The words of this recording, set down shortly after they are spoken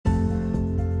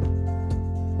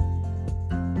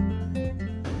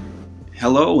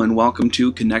Hello and welcome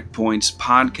to Connect Point's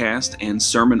podcast and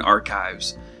sermon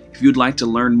archives. If you'd like to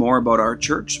learn more about our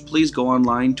church, please go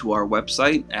online to our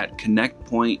website at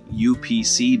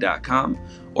connectpointupc.com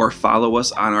or follow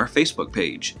us on our Facebook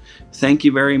page. Thank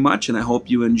you very much, and I hope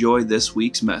you enjoy this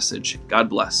week's message. God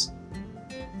bless.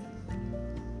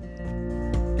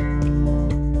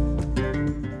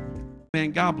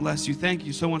 Man, God bless you. Thank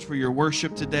you so much for your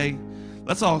worship today.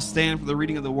 Let's all stand for the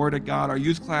reading of the Word of God. Our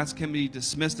youth class can be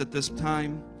dismissed at this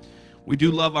time. We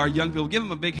do love our young people. Give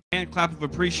them a big hand clap of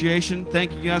appreciation.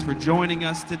 Thank you guys for joining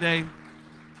us today.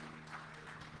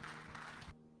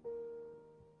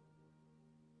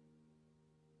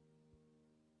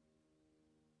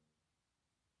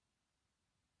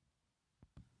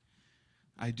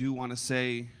 I do want to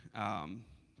say,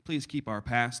 please keep our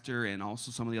pastor and also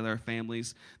some of the other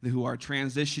families who are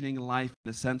transitioning life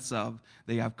in the sense of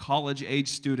they have college-age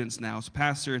students now. So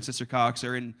Pastor and Sister Cox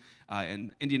are in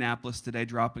Indianapolis today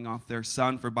dropping off their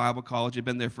son for Bible college. They've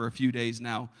been there for a few days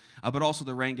now. But also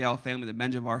the Rangel family, the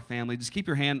Menjivar family. Just keep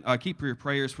your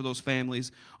prayers for those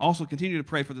families. Also continue to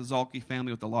pray for the Zalke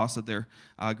family with the loss of their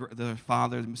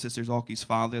father, Sister Zalke's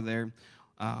father there.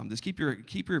 Just keep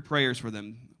your prayers for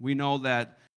them. We know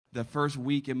that the first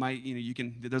week it might,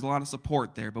 there's a lot of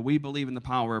support there, but we believe in the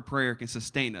power of prayer can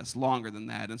sustain us longer than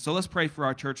that. And so let's pray for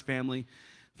our church family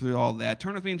through all that.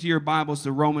 Turn with me into your Bibles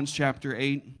to Romans chapter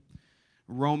 8.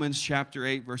 Romans chapter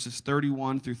 8, verses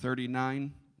 31 through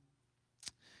 39.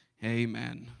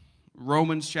 Amen.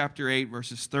 Romans chapter 8,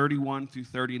 verses 31 through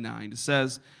 39. It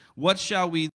says, "What shall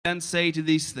we then say to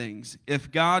these things?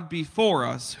 If God be for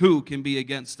us, who can be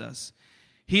against us?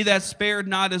 He that spared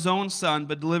not his own son,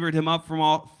 but delivered him up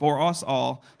for us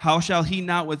all, how shall he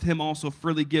not with him also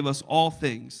freely give us all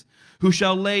things? Who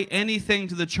shall lay anything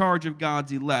to the charge of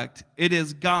God's elect? It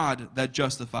is God that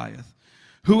justifieth.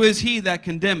 Who is he that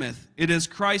condemneth? It is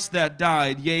Christ that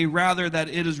died, yea, rather that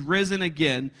it is risen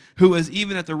again, who is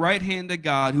even at the right hand of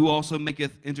God, who also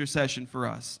maketh intercession for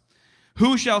us.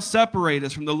 Who shall separate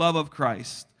us from the love of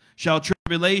Christ? Shall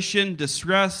tribulation,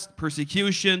 distress,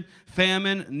 persecution,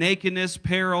 famine, nakedness,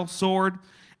 peril, sword?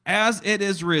 As it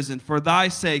is risen, for thy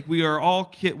sake we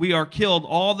are killed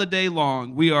all the day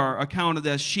long. We are accounted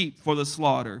as sheep for the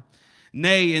slaughter.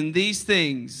 Nay, in these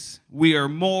things we are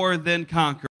more than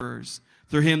conquerors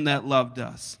through him that loved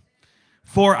us.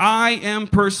 For I am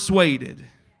persuaded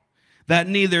that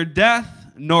neither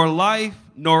death, nor life,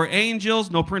 nor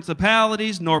angels, nor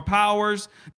principalities, nor powers,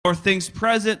 nor things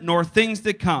present, nor things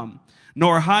to come,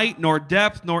 nor height, nor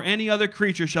depth, nor any other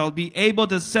creature shall be able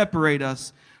to separate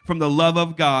us from the love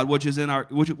of God, which is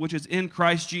in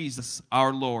Christ Jesus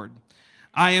our Lord."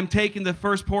 I am taking the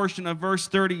first portion of verse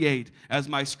 38 as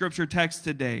my scripture text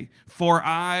today. For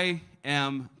I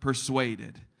am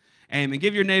persuaded. Amen.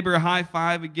 Give your neighbor a high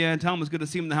five again. Tell him it's good to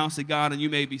see him in the house of God, and you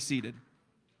may be seated.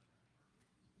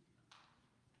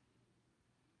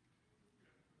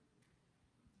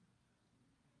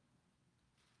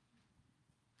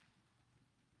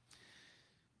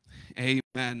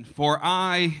 Amen. For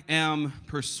I am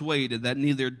persuaded that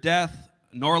neither death,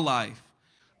 nor life,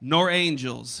 nor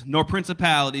angels, nor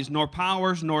principalities, nor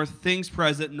powers, nor things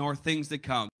present, nor things to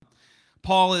come.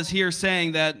 Paul is here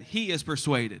saying that he is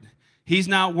persuaded. He's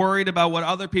not worried about what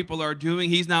other people are doing.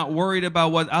 He's not worried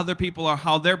about what other people are,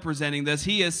 how they're presenting this.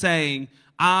 He is saying,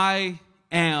 I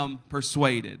am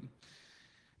persuaded.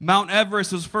 Mount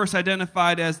Everest was first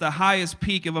identified as the highest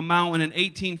peak of a mountain in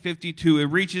 1852,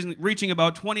 reaching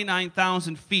about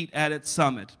 29,000 feet at its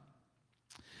summit.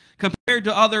 Compared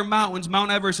to other mountains,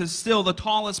 Mount Everest is still the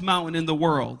tallest mountain in the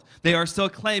world. They are still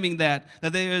claiming that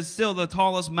it is still the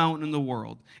tallest mountain in the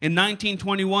world. In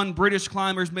 1921, British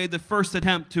climbers made the first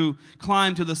attempt to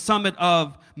climb to the summit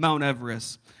of Mount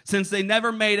Everest. Since they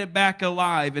never made it back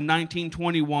alive in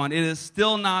 1921, it is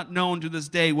still not known to this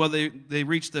day whether they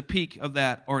reached the peak of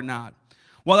that or not.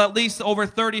 While at least over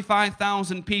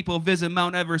 35,000 people visit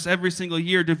Mount Everest every single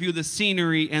year to view the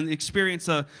scenery and experience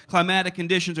the climatic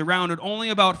conditions around it, only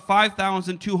about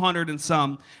 5,200 and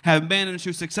some have managed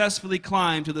to successfully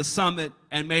climb to the summit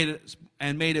and made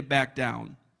it back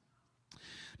down.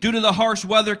 Due to the harsh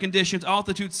weather conditions,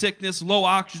 altitude sickness, low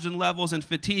oxygen levels, and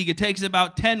fatigue, it takes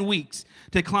about 10 weeks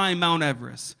to climb Mount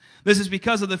Everest. This is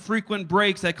because of the frequent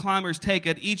breaks that climbers take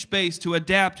at each base to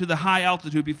adapt to the high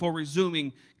altitude before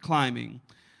resuming climbing.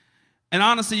 And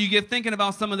honestly, you get thinking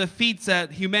about some of the feats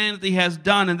that humanity has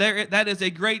done, and that is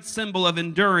a great symbol of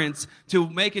endurance to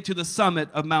make it to the summit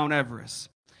of Mount Everest.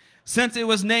 Since it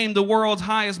was named the world's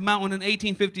highest mountain in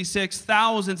 1856,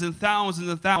 thousands and thousands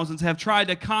and thousands have tried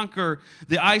to conquer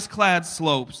the ice-clad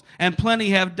slopes, and plenty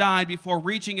have died before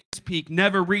reaching its peak,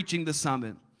 never reaching the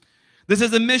summit. This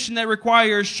is a mission that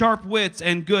requires sharp wits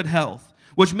and good health,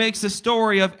 which makes the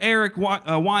story of Eric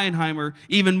Weinheimer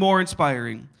even more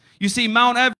inspiring. You see,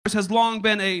 Mount Everest has long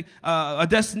been a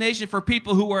destination for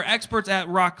people who are experts at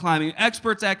rock climbing,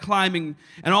 experts at climbing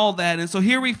and all that. And so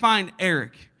here we find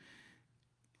Eric.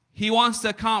 He wants to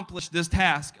accomplish this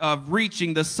task of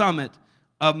reaching the summit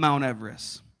of Mount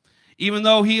Everest. Even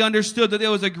though he understood that it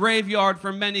was a graveyard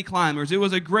for many climbers, it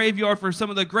was a graveyard for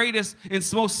some of the greatest and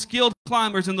most skilled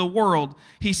climbers in the world,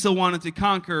 he still wanted to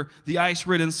conquer the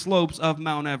ice-ridden slopes of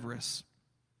Mount Everest.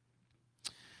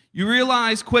 You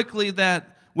realize quickly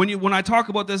that when I talk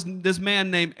about this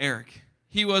man named Eric,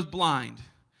 he was blind.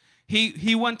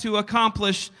 He went to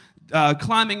accomplish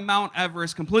climbing Mount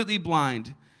Everest completely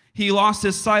blind. He lost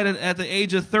his sight at the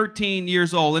age of 13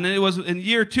 years old. And it was in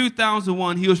year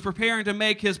 2001, he was preparing to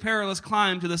make his perilous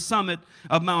climb to the summit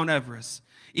of Mount Everest.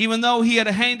 Even though he had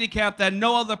a handicap that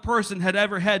no other person had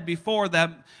ever had before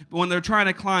that when they're trying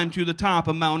to climb to the top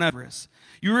of Mount Everest.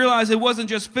 You realize it wasn't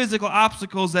just physical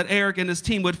obstacles that Eric and his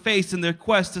team would face in their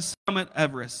quest to summit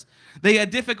Everest. They had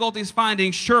difficulties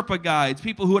finding Sherpa guides,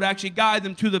 people who would actually guide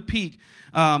them to the peak,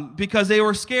 because they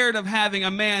were scared of having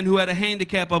a man who had a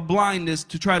handicap of blindness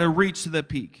to try to reach to the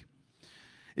peak.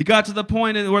 It got to the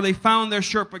point where they found their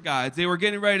Sherpa guides. They were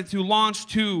getting ready to launch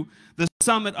to the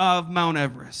summit of Mount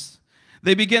Everest.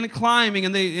 They began climbing,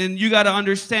 and you got to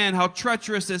understand how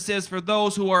treacherous this is for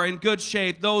those who are in good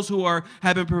shape, those who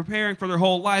have been preparing for their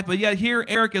whole life. But yet here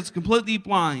Eric is completely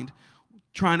blind,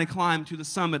 trying to climb to the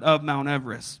summit of Mount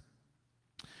Everest.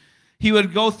 He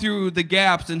would go through the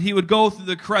gaps, and he would go through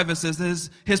the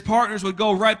crevices. His partners would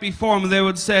go right before him, and they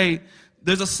would say,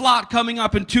 "There's a slot coming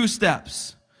up in 2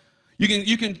 steps.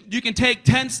 You can take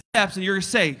 10 steps, and you're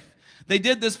safe." They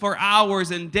did this for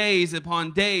hours and days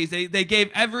upon days. They gave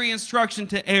every instruction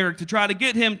to Eric to try to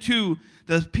get him to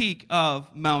the peak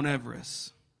of Mount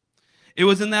Everest. It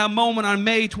was in that moment on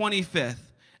May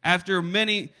 25th, after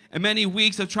many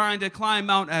weeks of trying to climb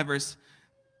Mount Everest,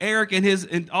 Eric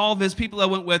and all of his people that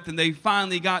went with him, they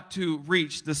finally got to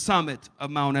reach the summit of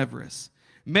Mount Everest.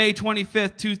 May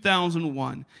 25th,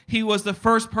 2001. He was the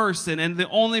first person and the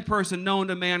only person known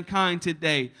to mankind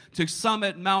today to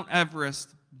summit Mount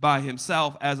Everest by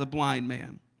himself as a blind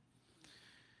man.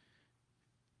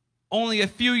 Only a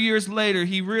few years later,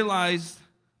 he realized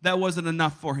that wasn't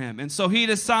enough for him. And so he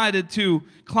decided to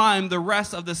climb the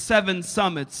rest of the 7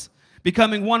 summits,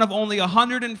 becoming one of only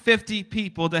 150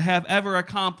 people to have ever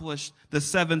accomplished the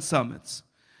 7 summits.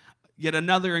 Yet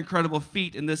another incredible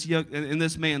feat in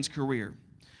this man's career.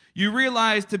 You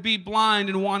realize to be blind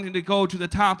and wanting to go to the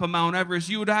top of Mount Everest,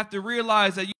 you would have to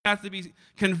realize that you have to be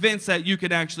convinced that you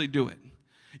could actually do it.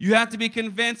 You have to be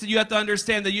convinced, and you have to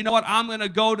understand that, you know what, I'm going to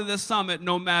go to the summit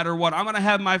no matter what. I'm going to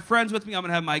have my friends with me. I'm going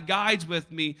to have my guides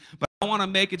with me, but I want to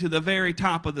make it to the very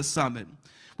top of the summit.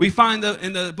 We find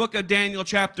in the book of Daniel,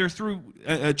 chapter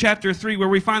 3, where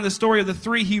we find the story of the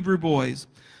 3 Hebrew boys.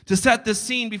 To set the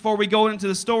scene before we go into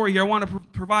the story here, I want to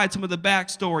provide some of the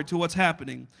backstory to what's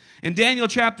happening. In Daniel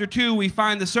chapter 2, we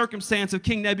find the circumstance of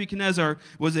King Nebuchadnezzar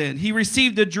was in. He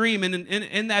received a dream, and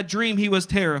in that dream he was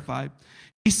terrified.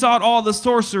 He sought all the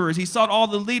sorcerers, he sought all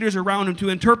the leaders around him to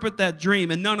interpret that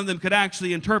dream, and none of them could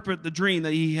actually interpret the dream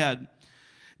that he had.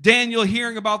 Daniel,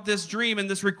 hearing about this dream and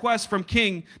this request from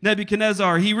King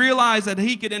Nebuchadnezzar, he realized that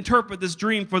he could interpret this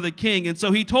dream for the king, and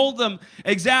so he told them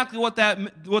exactly what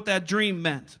that dream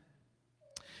meant.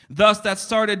 Thus, that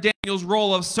started Daniel's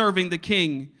role of serving the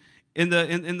king in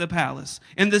the palace.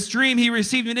 In this dream, he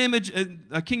received an image.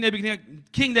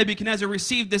 King Nebuchadnezzar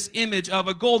received this image of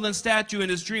a golden statue in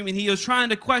his dream, and he was trying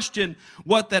to question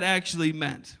what that actually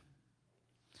meant.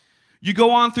 You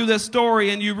go on through this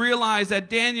story, and you realize that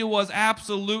Daniel was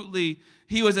essential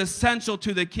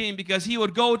to the king, because he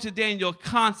would go to Daniel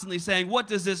constantly saying, "What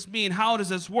does this mean? How does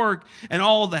this work?" and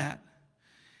all that.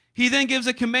 He then gives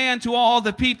a command to all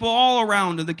the people all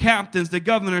around him, the captains, the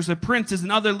governors, the princes, and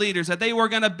other leaders, that they were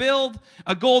going to build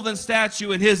a golden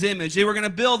statue in his image. They were going to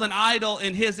build an idol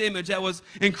in his image that was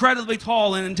incredibly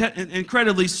tall and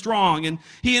incredibly strong. And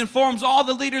he informs all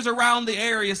the leaders around the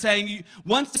area saying,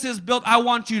 once this is built, I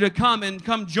want you to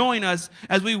come join us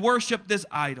as we worship this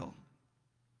idol.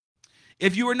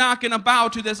 If you are not going to bow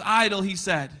to this idol, he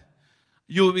said,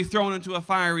 you will be thrown into a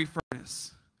fiery furnace.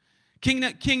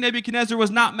 King Nebuchadnezzar was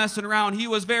not messing around. He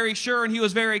was very sure and he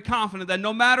was very confident that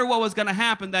no matter what was going to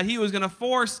happen, that he was going to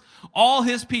force all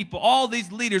his people, all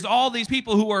these leaders, all these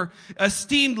people who were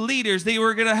esteemed leaders, they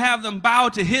were going to have them bow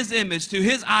to his image, to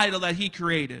his idol that he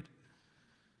created.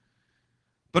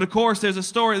 But of course, there's a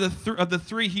story of the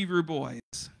 3 Hebrew boys.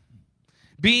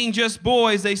 Being just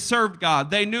boys, they served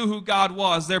God. They knew who God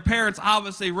was. Their parents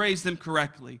obviously raised them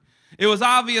correctly. It was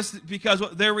obvious because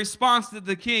their response to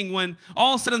the king, when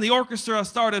all of a sudden the orchestra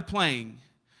started playing,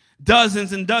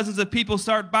 dozens and dozens of people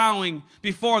start bowing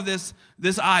before this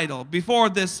idol, before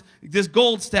this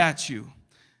gold statue.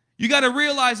 You got to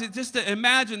realize it, just to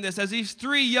imagine this, as these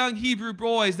three young Hebrew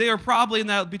boys, they are probably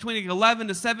between 11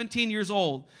 to 17 years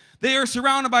old. They are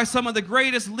surrounded by some of the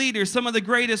greatest leaders, some of the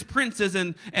greatest princes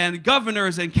and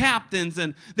governors and captains,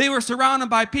 and they were surrounded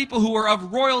by people who were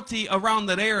of royalty around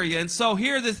that area. And so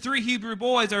here the three Hebrew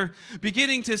boys are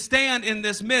beginning to stand in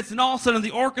this midst, and all of a sudden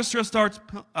the orchestra starts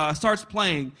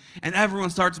playing, and everyone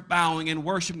starts bowing and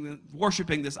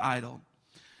worshiping this idol.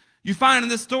 You find in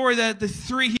this story that the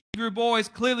three Hebrew boys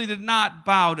clearly did not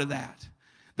bow to that.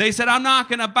 They said, I'm not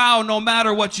going to bow no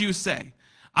matter what you say.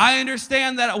 I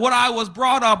understand that what I was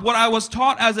brought up, what I was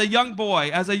taught as a young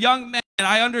boy, as a young man,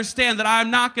 I understand that I'm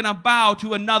not going to bow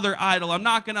to another idol. I'm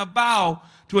not going to bow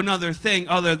to another thing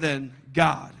other than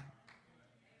God.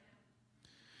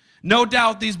 No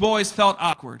doubt these boys felt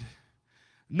awkward.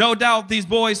 No doubt these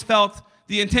boys felt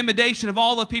the intimidation of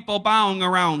all the people bowing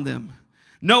around them.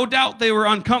 No doubt they were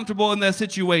uncomfortable in that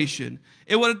situation.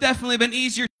 It would have definitely been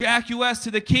easier to acquiesce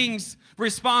to the king's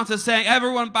response of saying,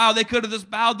 everyone bow. They could have just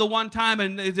bowed the one time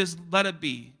and they just let it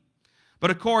be.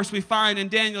 But of course, we find in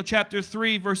Daniel chapter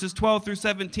 3, verses 12 through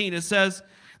 17, it says,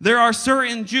 there are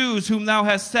certain Jews whom thou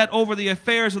hast set over the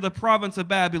affairs of the province of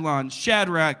Babylon,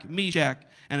 Shadrach, Meshach,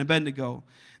 and Abednego.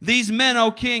 These men,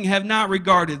 O king, have not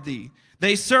regarded thee.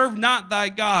 They serve not thy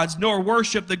gods, nor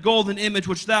worship the golden image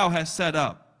which thou hast set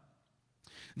up.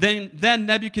 Then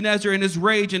Nebuchadnezzar in his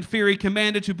rage and fury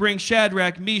commanded to bring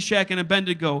Shadrach, Meshach, and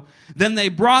Abednego. Then they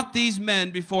brought these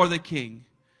men before the king.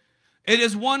 It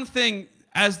is one thing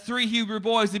as three Hebrew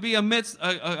boys to be amidst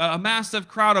a massive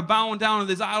crowd of bowing down to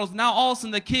these idols. Now all of a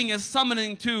sudden the king is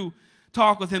summoning to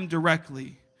talk with him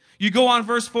directly. You go on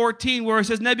verse 14 where it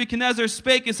says, Nebuchadnezzar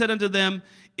spake and said unto them,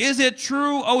 is it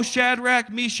true, O Shadrach,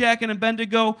 Meshach, and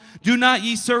Abednego? Do not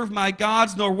ye serve my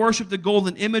gods, nor worship the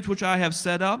golden image which I have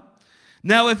set up?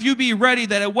 Now, if you be ready,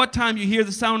 that at what time you hear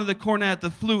the sound of the cornet,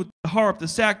 the flute, the harp, the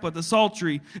sackbut, the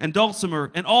psaltery, and dulcimer,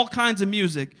 and all kinds of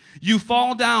music, you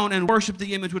fall down and worship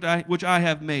the image which I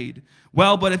have made.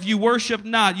 Well, but if you worship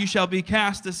not, you shall be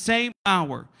cast the same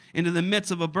hour into the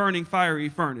midst of a burning fiery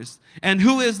furnace. And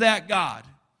who is that God?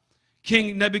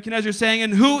 King Nebuchadnezzar saying,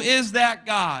 and who is that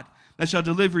God that shall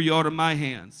deliver you out of my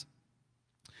hands?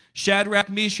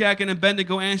 Shadrach, Meshach, and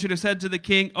Abednego answered and said to the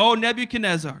king, O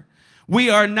Nebuchadnezzar, we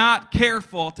are not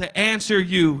careful to answer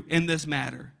you in this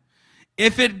matter.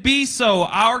 If it be so,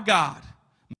 our God,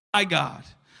 my God,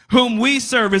 whom we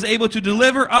serve, is able to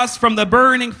deliver us from the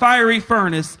burning fiery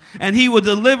furnace, and he will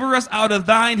deliver us out of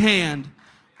thine hand,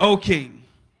 O king.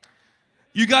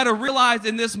 You got to realize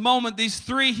in this moment, these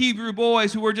three Hebrew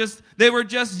boys who were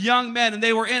just young men, and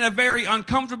they were in a very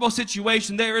uncomfortable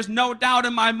situation. There is no doubt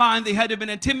in my mind they had to have been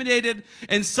intimidated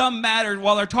in some manner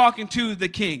while they're talking to the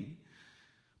king.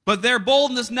 But their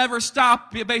boldness never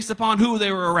stopped based upon who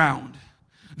they were around.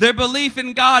 Their belief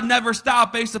in God never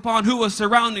stopped based upon who was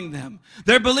surrounding them.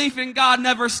 Their belief in God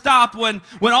never stopped when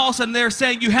all of a sudden they're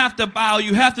saying you have to bow,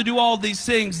 you have to do all these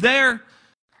things. Their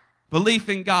belief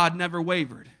in God never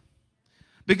wavered.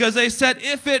 Because they said,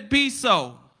 if it be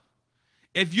so,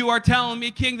 if you are telling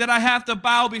me, king, that I have to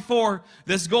bow before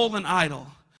this golden idol,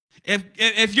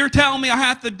 if you're telling me I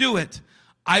have to do it,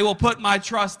 I will put my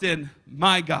trust in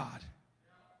my God.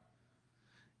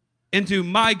 Into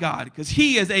my God, because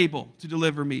he is able to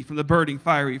deliver me from the burning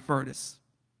fiery furnace.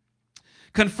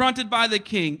 Confronted by the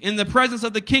king, in the presence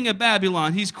of the king of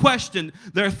Babylon, he's questioned,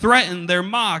 they're threatened, they're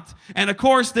mocked. And of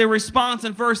course, their response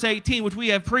in verse 18, which we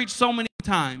have preached so many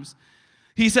times,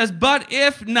 he says, but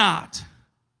if not,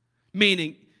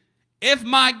 meaning, if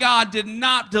my God did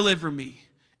not deliver me,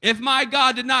 if my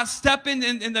God did not step in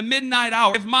the midnight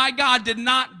hour, if my God did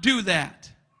not do that,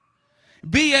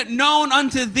 be it known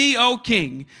unto thee, O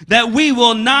king, that we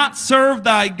will not serve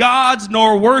thy gods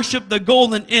nor worship the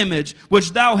golden image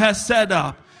which thou hast set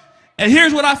up. And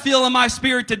here's what I feel in my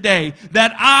spirit today,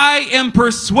 that I am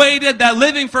persuaded that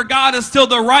living for God is still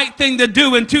the right thing to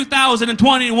do in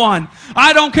 2021.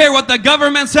 I don't care what the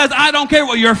government says. I don't care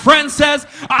what your friend says.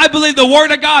 I believe the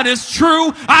word of God is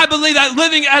true. I believe that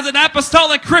living as an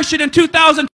apostolic Christian in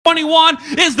 2021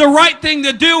 is the right thing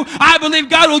to do. I believe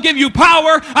God will give you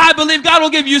power. I believe God will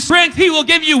give you strength. He will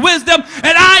give you wisdom.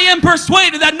 And I am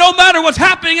persuaded that no matter what's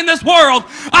happening in this world,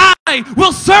 I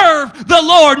will serve the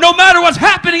Lord. No matter what's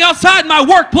happening outside my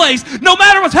workplace, no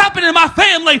matter what's happening in my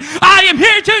family, I am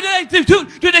here today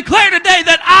to declare today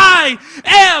that I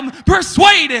am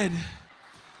persuaded.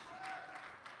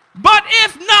 But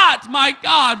if not, my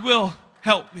God will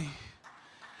help me.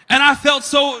 And I feel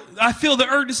the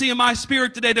urgency in my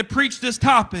spirit today to preach this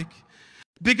topic,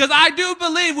 because I do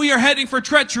believe we are heading for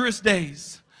treacherous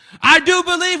days. I do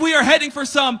believe we are heading for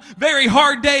some very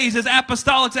hard days as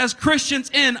apostolics, as Christians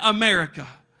in America.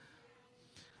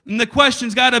 And the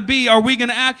question's got to be, are we going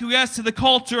to acquiesce to the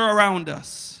culture around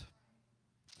us?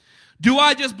 Do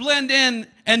I just blend in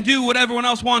and do what everyone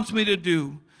else wants me to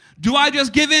do? Do I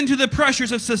just give in to the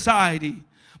pressures of society?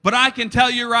 But I can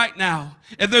tell you right now,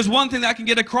 if there's one thing that I can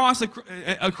get across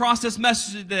this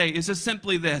message today, is just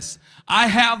simply this. I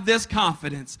have this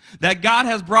confidence that God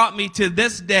has brought me to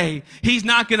this day. He's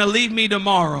not going to leave me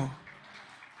tomorrow.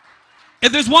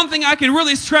 If there's one thing I can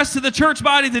really stress to the church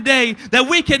body today, that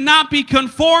we cannot be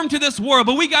conformed to this world,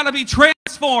 but we got to be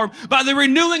transformed by the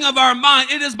renewing of our mind.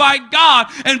 It is by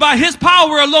God and by His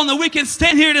power alone that we can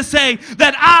stand here to say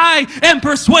that I am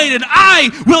persuaded. I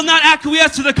will not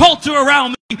acquiesce to the culture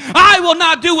around me. I will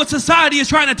not do what society is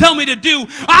trying to tell me to do.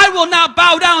 I will not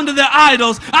bow down to the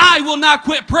idols. I will not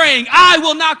quit praying. I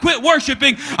will not quit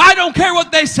worshiping. I don't care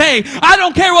what they say. I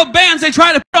don't care what bands they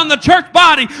try to put on the church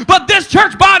body. But this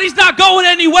church body's not going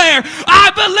anywhere.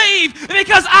 I believe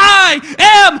because I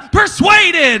am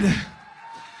persuaded.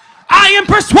 I am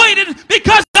persuaded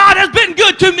because God has been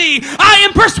good to me. I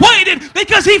am persuaded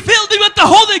because He filled me with the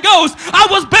Holy Ghost. I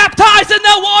was baptized in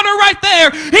that water right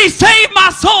there. He saved my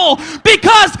soul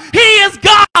because He is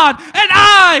God, and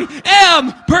I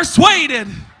am persuaded.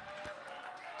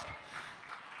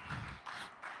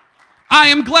 I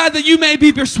am glad that you may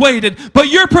be persuaded, but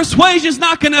your persuasion is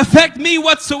not going to affect me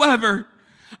whatsoever,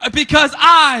 because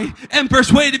I am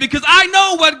persuaded, because I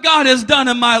know what God has done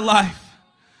in my life.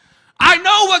 I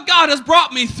know what God has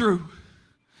brought me through.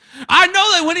 I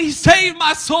know that when He saved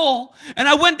my soul and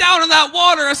I went down in that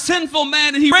water a sinful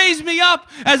man and He raised me up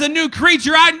as a new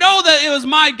creature, I know that it was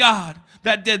my God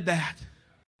that did that.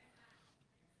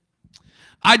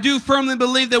 I do firmly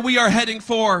believe that we are heading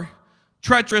for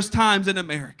treacherous times in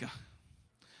America.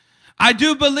 I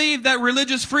do believe that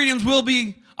religious freedoms will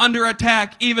be under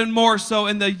attack even more so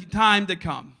in the time to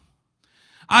come.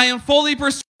 I am fully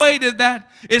persuaded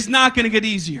that it's not going to get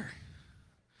easier.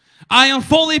 I am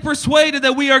fully persuaded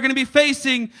that we are going to be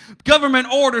facing government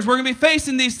orders. We're going to be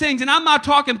facing these things. And I'm not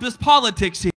talking just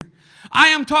politics here. I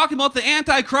am talking about the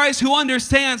Antichrist who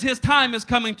understands his time is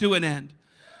coming to an end.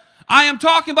 I am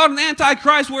talking about an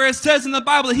Antichrist where it says in the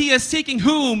Bible that he is seeking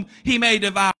whom he may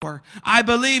devour. I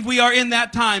believe we are in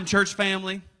that time, church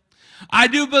family. I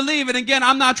do believe, and again,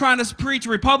 I'm not trying to preach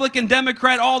Republican,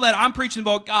 Democrat, all that. I'm preaching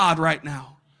about God right now.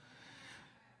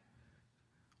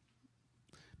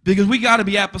 Because we got to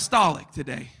be apostolic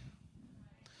today,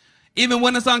 even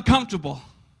when it's uncomfortable.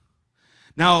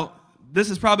 Now,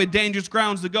 this is probably dangerous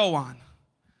grounds to go on.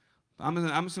 I'm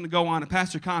just going to go on, and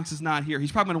Pastor Cox is not here.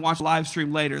 He's probably going to watch the live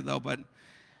stream later, though. But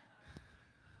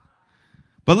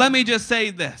let me just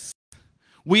say this.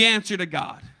 We answer to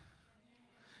God.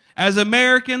 As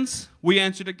Americans, we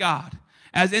answer to God.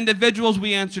 As individuals,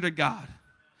 we answer to God.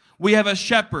 We have a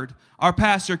shepherd. Our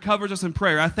pastor covers us in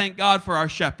prayer. I thank God for our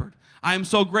shepherd. I am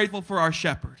so grateful for our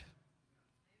shepherd.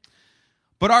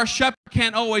 But our shepherd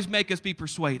can't always make us be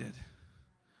persuaded.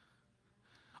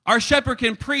 Our shepherd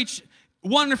can preach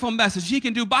wonderful message. He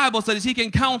can do Bible studies. He can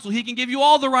counsel. He can give you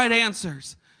all the right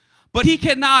answers. But he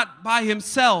cannot by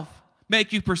himself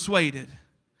make you persuaded.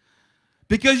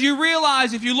 Because you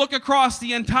realize if you look across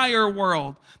the entire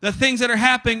world, the things that are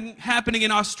happening in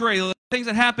Australia, things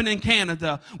that happen in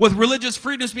Canada, with religious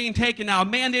freedoms being taken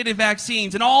out, mandated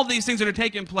vaccines, and all these things that are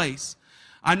taking place.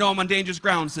 I know I'm on dangerous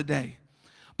grounds today.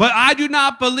 But I do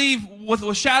not believe with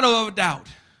a shadow of a doubt.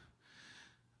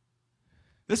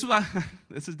 This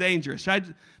is dangerous.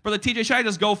 Brother TJ, should I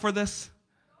just go for this?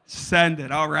 Send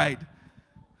it. All right.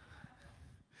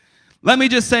 Let me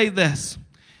just say this.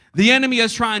 The enemy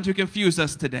is trying to confuse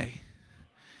us today.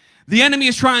 The enemy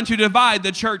is trying to divide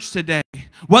the church today.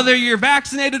 Whether you're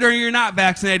vaccinated or you're not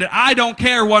vaccinated, I don't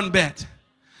care one bit.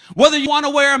 Whether you want to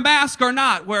wear a mask or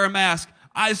not wear a mask,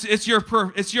 it's your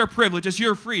privilege, it's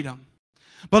your freedom.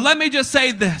 But let me just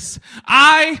say this.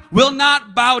 I will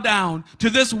not bow down to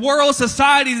this world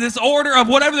society, this order of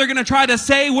whatever they're going to try to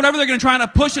say, whatever they're going to try to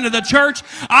push into the church.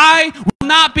 I will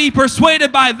not be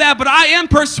persuaded by that, but I am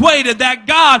persuaded that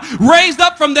God raised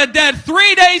up from the dead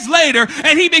 3 days later,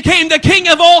 and he became the King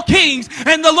of all kings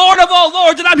and the Lord of all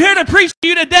lords. And I'm here to preach to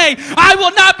you today. I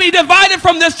will not be divided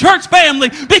from this church family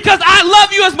because I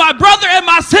love you as my brother and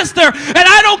my sister, and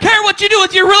I don't care what you do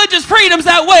with your religious freedoms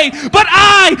that way, but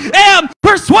I am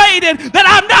persuaded that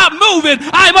I'm not moving.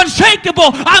 I'm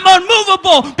unshakable. I'm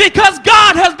unmovable because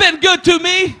God has been good to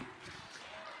me.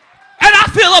 And I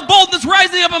feel a boldness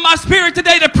rising up in my spirit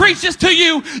today to preach this to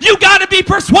you. You got to be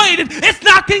persuaded. It's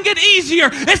not going to get easier.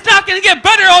 It's not going to get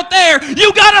better out there.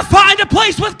 You got to find a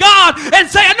place with God and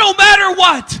say, no matter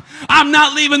what, I'm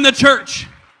not leaving the church.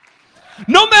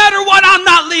 No matter what, I'm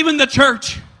not leaving the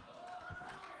church.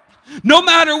 No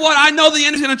matter what, I know the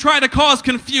enemy's going to try to cause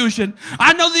confusion.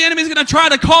 I know the enemy's going to try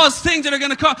to cause things that are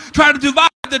going to try to divide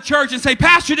the church and say,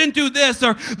 Pastor didn't do this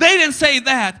or they didn't say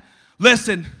that.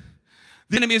 Listen,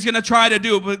 the enemy is going to try to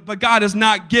do it, but God has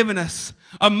not given us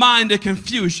a mind of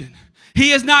confusion. He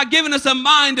has not given us a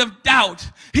mind of doubt.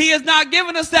 He has not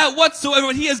given us that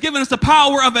whatsoever. He has given us the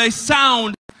power of a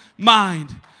sound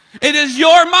mind. It is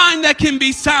your mind that can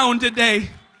be sound today,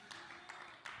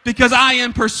 because I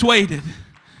am persuaded.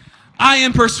 I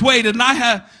am persuaded, and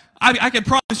I can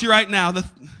promise you right now that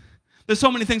there's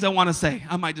so many things I want to say.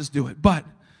 I might just do it, but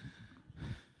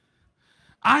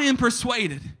I am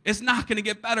persuaded it's not going to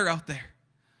get better out there.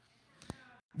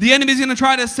 The enemy's going to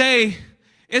try to say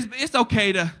it's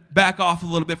okay to back off a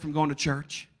little bit from going to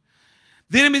church.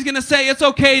 The enemy's going to say it's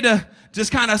okay to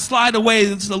just kind of slide away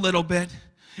just a little bit.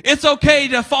 It's okay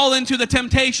to fall into the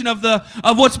temptation of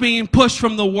what's being pushed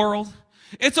from the world.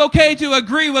 It's okay to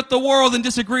agree with the world and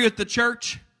disagree with the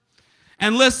church.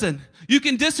 And listen, you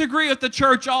can disagree with the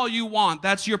church all you want.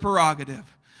 That's your prerogative.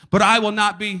 But I will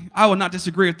not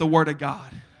disagree with the Word of God.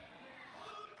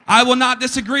 I will not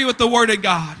disagree with the Word of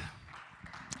God.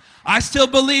 I still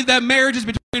believe that marriage is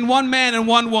between one man and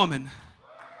one woman.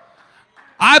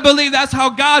 I believe that's how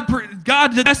God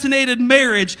destinated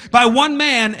marriage, by one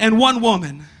man and one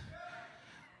woman.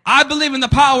 I believe in the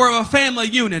power of a family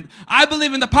unit. I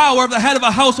believe in the power of the head of a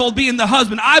household being the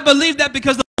husband. I believe that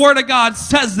because the Word of God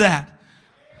says that.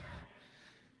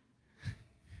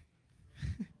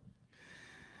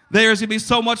 There's going to be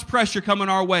so much pressure coming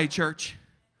our way, church.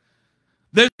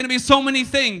 There's going to be so many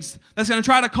things that's going to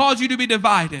try to cause you to be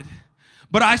divided.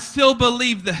 But I still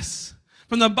believe this.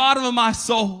 From the bottom of my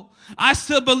soul, I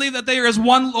still believe that there is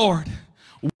one Lord,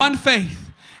 one faith,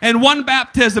 and one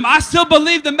baptism. I still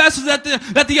believe the message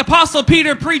that the Apostle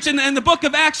Peter preached in the book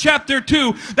of Acts chapter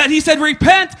 2, that he said,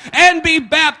 repent and be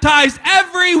baptized,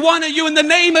 every one of you, in the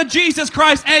name of Jesus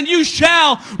Christ, and you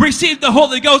shall receive the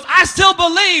Holy Ghost. I still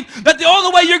believe that the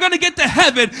only way you're going to get to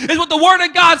heaven is what the Word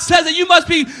of God says, that you must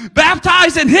be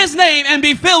baptized in His name and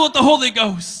be filled with the Holy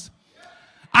Ghost.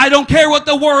 I don't care what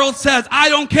the world says. I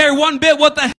don't care one bit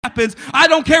what that happens. I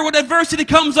don't care what adversity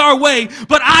comes our way.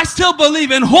 But I still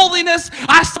believe in holiness.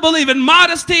 I still believe in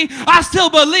modesty. I still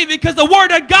believe, because the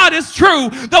Word of God is true.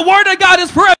 The Word of God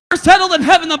is forever settled in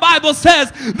heaven. The Bible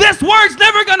says this word's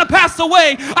never going to pass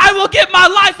away. I will get my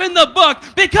life in the book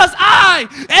because I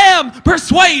am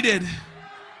persuaded.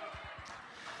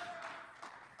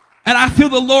 And I feel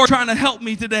the Lord trying to help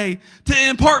me today to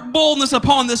impart boldness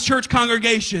upon this church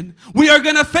congregation. We are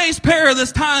going to face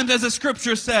perilous times, as the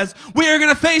Scripture says. We are going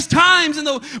to face times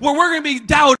where we're going to be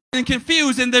doubted and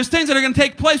confused, and there's things that are going to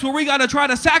take place where we got to try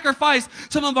to sacrifice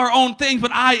some of our own things.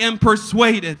 But I am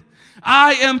persuaded.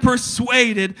 I am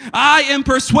persuaded. I am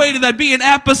persuaded that being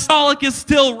apostolic is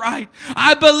still right.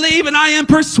 I believe and I am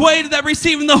persuaded that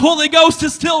receiving the Holy Ghost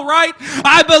is still right.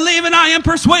 I believe and I am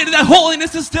persuaded that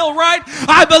holiness is still right.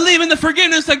 I believe in the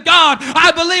forgiveness of God.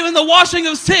 I believe in the washing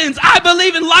of sins. I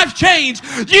believe in life change.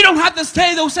 You don't have to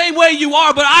stay the same way you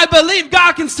are, but I believe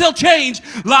God can still change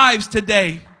lives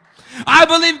today. I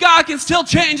believe God can still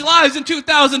change lives in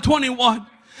 2021.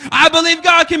 I believe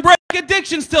God can break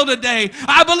addiction still today.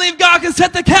 I believe God can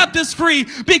set the captives free,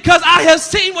 because I have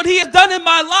seen what He has done in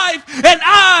my life, and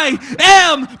I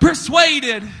am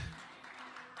persuaded.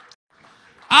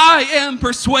 I am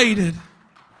persuaded.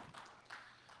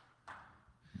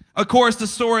 Of course, the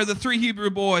story of the three Hebrew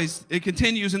boys, it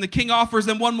continues, and the king offers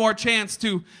them one more chance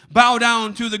to bow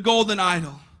down to the golden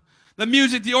idol. The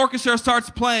music, the orchestra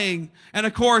starts playing, and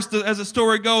of course, as the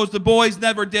story goes, the boys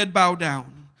never did bow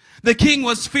down. The king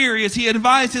was furious. He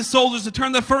advised his soldiers to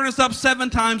turn the furnace up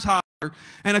 7 times hotter.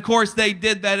 And of course, they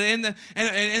did that.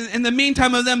 In the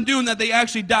meantime of them doing that, they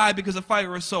actually died because the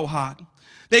fire was so hot.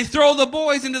 They throw the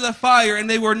boys into the fire, and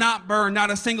they were not burned.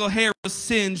 Not a single hair was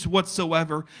singed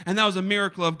whatsoever. And that was a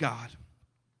miracle of God.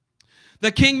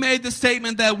 The king made the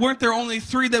statement that weren't there only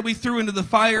 3 that we threw into the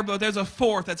fire, but there's a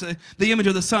 4th that's the image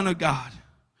of the Son of God.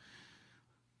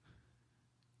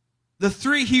 The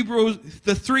three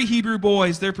Hebrew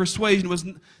boys, their persuasion was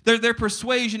their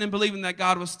persuasion in believing that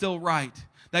God was still right,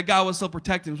 that God was still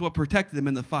protecting, was what protected them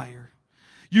in the fire.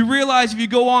 You realize if you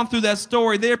go on through that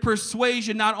story, their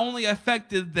persuasion not only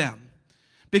affected them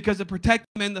because it protected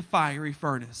them in the fiery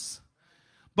furnace,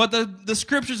 but the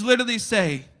scriptures literally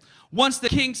say, Once the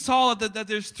king saw that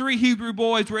there's 3 Hebrew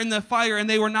boys were in the fire and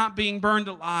they were not being burned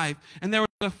alive. And there was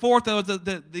a fourth that was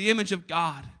the image of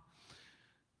God.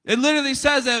 It literally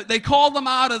says that they called them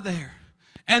out of there.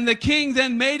 And the king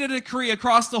then made a decree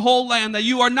across the whole land that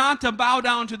you are not to bow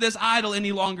down to this idol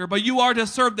any longer, but you are to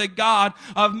serve the God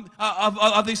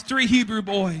of these 3 Hebrew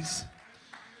boys.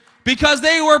 Because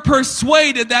they were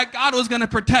persuaded that God was going to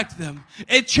protect them.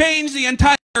 It changed the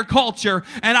entire culture.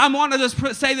 And I want to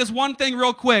just say this one thing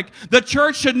real quick. The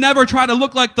church should never try to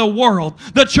look like the world.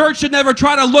 The church should never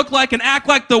try to look like and act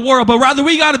like the world, but rather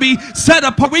we got to be set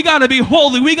apart. We got to be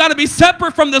holy. We got to be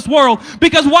separate from this world,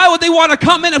 because why would they want to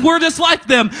come in if we're just like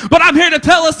them? But I'm here to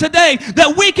tell us today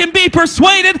that we can be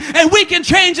persuaded and we can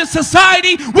change a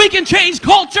society. We can change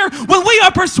culture when we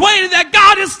are persuaded that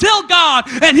God is still God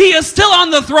and He is still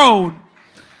on the throne.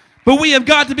 But we have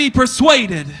got to be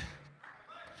persuaded.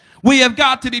 We have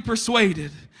got to be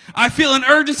persuaded. I feel an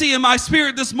urgency in my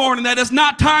spirit this morning that it's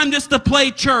not time just to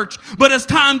play church, but it's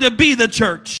time to be the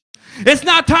church. It's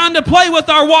not time to play with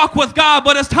our walk with God,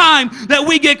 but it's time that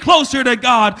we get closer to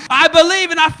God. I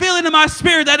believe and I feel it in my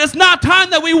spirit that it's not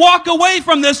time that we walk away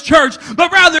from this church,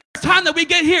 but rather it's time that we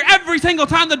get here every single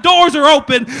time the doors are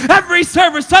open, every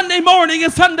service, Sunday morning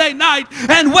and Sunday night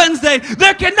and Wednesday.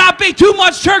 There cannot be too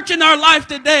much church in our life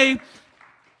today.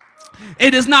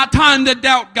 It is not time to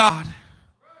doubt God.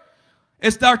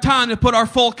 It's our time to put our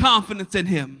full confidence in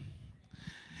Him.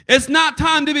 It's not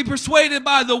time to be persuaded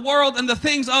by the world and the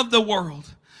things of the world,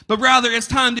 but rather it's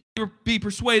time to be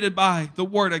persuaded by the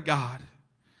Word of God.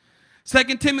 2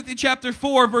 Timothy chapter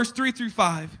 4, verse 3 through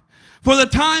 5. For the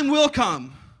time will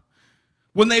come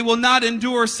when they will not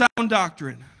endure sound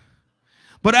doctrine,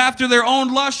 but after their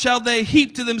own lust shall they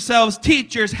heap to themselves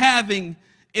teachers having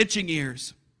itching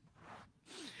ears.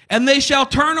 And they shall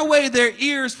turn away their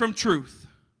ears from truth,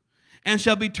 and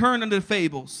shall be turned unto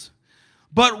fables.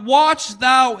 But watch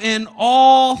thou in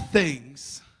all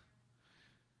things,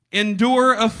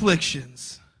 endure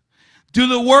afflictions, do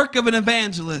the work of an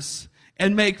evangelist,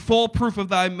 and make full proof of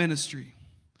thy ministry.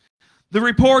 The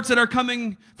reports that are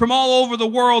coming from all over the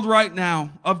world right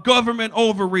now of government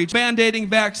overreach, mandating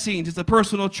vaccines, it's a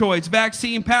personal choice,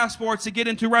 vaccine passports to get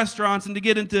into restaurants and to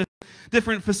get into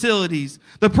different facilities.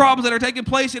 The problems that are taking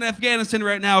place in Afghanistan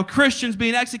right now. Christians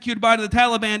being executed by the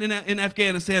Taliban in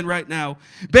Afghanistan right now.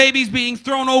 Babies being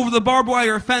thrown over the barbed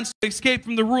wire fence to escape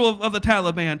from the rule of the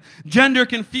Taliban. Gender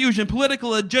confusion.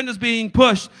 Political agendas being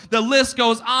pushed. The list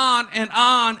goes on and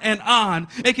on and on.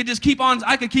 It could just keep on.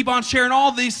 I could keep on sharing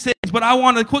all these things, but I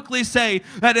want to quickly say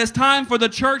that it's time for the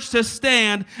church to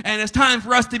stand and it's time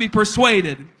for us to be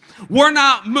persuaded. We're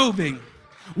not moving.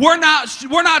 We're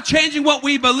not changing what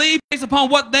we believe based upon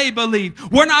what they believe.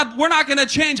 We're not going to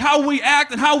change how we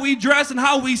act and how we dress and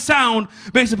how we sound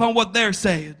based upon what they're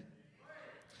saying.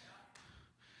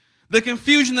 The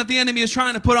confusion that the enemy is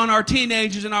trying to put on our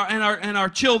teenagers and our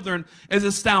children is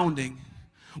astounding.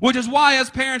 Which is why as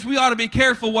parents we ought to be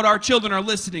careful what our children are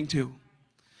listening to.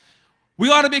 We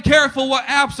ought to be careful what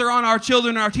apps are on our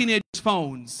children and our teenagers'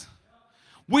 phones.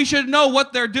 We should know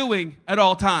what they're doing at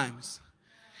all times.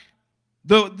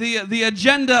 The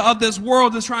agenda of this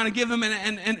world is trying to give them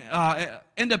an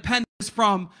independence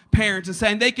from parents and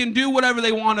saying they can do whatever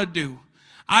they want to do.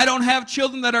 I don't have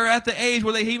children that are at the age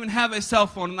where they even have a cell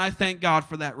phone, and I thank God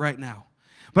for that right now.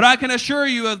 But I can assure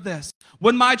you of this.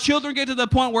 When my children get to the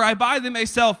point where I buy them a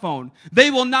cell phone, they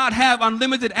will not have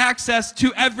unlimited access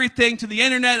to everything, to the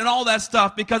internet and all that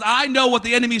stuff, because I know what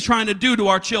the enemy is trying to do to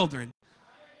our children.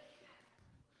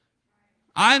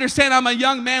 I understand I'm a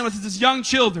young man with these young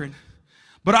children.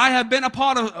 But I have been a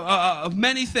part of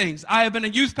many things. I have been a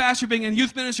youth pastor, being in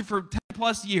youth ministry for 10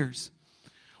 plus years.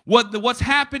 What's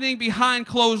happening behind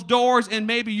closed doors in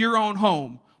maybe your own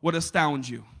home would astound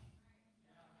you.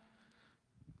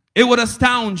 It would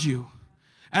astound you.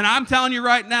 And I'm telling you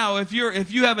right now, if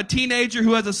you have a teenager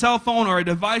who has a cell phone or a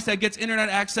device that gets internet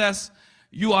access,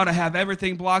 you ought to have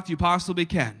everything blocked you possibly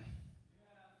can.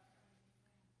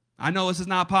 I know this is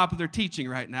not popular teaching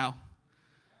right now.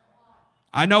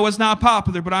 I know it's not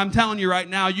popular, but I'm telling you right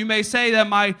now, you may say that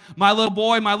my little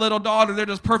boy, my little daughter, they're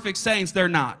just perfect saints. They're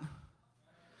not.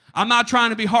 I'm not trying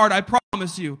to be hard, I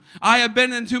promise you. I have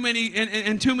been in too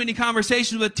many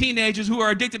conversations with teenagers who are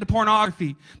addicted to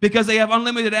pornography because they have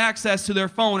unlimited access to their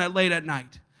phone late at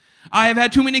night. I have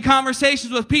had too many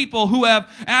conversations with people who have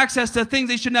access to things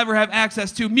they should never have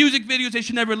access to, music videos they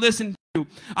should never listen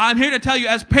I'm here to tell you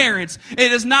as parents,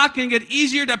 it is not going to get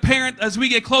easier to parent as we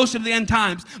get closer to the end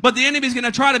times. But the enemy is going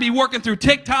to try to be working through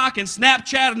TikTok and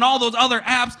Snapchat and all those other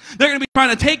apps. They're going to be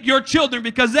trying to take your children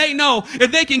because they know if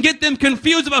they can get them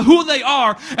confused about who they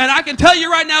are. And I can tell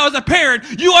you right now as a parent,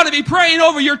 you ought to be praying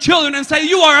over your children and say,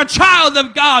 you are a child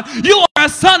of God. You are a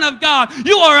son of God.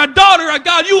 You are a daughter of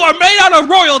God. You are made out of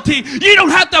royalty. You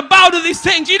don't have to bow to these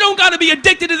things. You don't got to be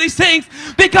addicted to these things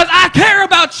because I care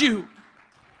about you.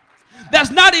 That's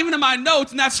not even in my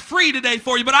notes, and that's free today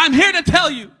for you. But I'm here to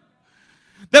tell you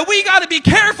that we got to be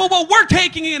careful what we're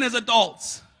taking in as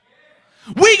adults.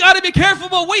 We got to be careful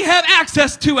what we have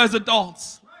access to as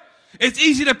adults. It's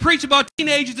easy to preach about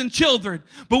teenagers and children,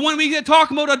 but when we get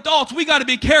talking about adults, we got to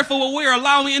be careful what we're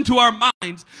allowing into our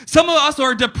minds. Some of us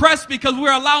are depressed because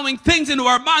we're allowing things into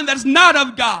our mind that's not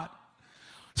of God.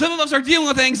 Some of us are dealing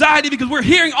with anxiety because we're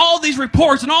hearing all these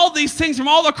reports and all these things from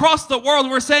all across the world.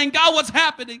 We're saying, God, what's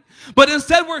happening? But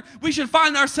instead, we should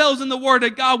find ourselves in the Word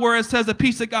of God where it says the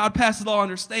peace of God passes all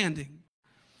understanding.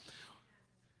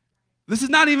 This is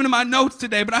not even in my notes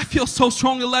today, but I feel so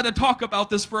strongly led to talk about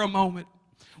this for a moment.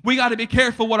 We got to be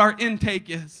careful what our intake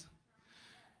is.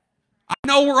 I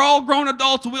know we're all grown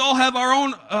adults. We all have our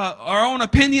own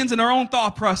opinions and our own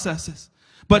thought processes.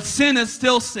 But sin is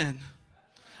still sin.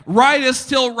 Right is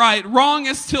still right. Wrong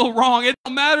is still wrong. It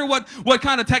don't matter what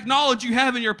kind of technology you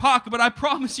have in your pocket, but I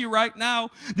promise you right now,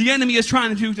 the enemy is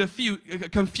trying to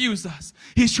confuse us.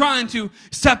 He's trying to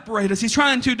separate us. He's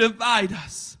trying to divide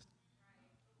us.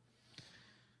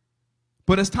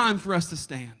 But it's time for us to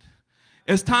stand.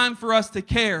 It's time for us to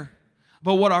care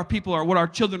about what our people are, what our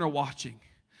children are watching.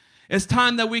 It's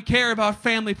time that we care about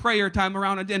family prayer time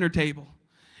around a dinner table.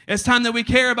 It's time that we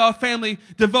care about family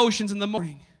devotions in the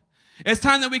morning. It's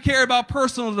time that we care about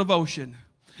personal devotion.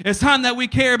 It's time that we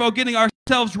care about getting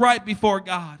ourselves right before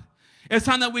God. It's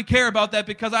time that we care about that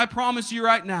because I promise you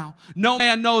right now, no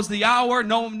man knows the hour,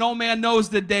 no man knows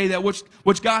the day that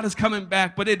which God is coming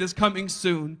back, but it is coming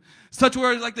soon. Such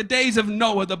words like the days of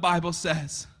Noah, the Bible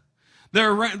says.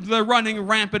 They're running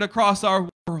rampant across our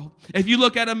world. If you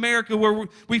look at America where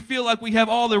we feel like we have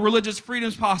all the religious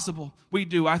freedoms possible, we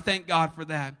do. I thank God for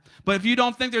that. But if you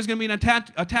don't think there's going to be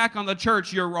an attack on the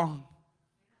church, you're wrong.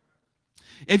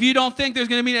 If you don't think there's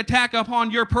going to be an attack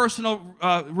upon your personal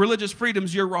religious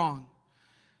freedoms, you're wrong.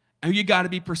 And you got to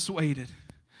be persuaded.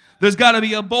 There's got to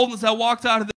be a boldness that walks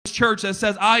out of this church that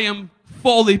says, I am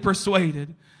fully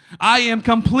persuaded. I am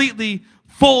completely,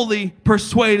 fully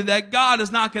persuaded that God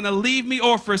is not going to leave me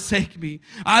or forsake me.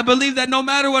 I believe that no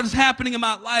matter what is happening in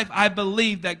my life, I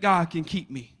believe that God can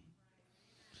keep me.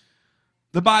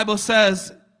 The Bible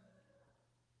says,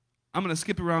 I'm going to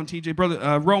skip around, TJ.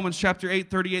 Brother, Romans chapter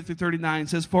 8, 38 through 39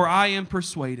 says, For I am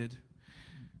persuaded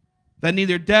that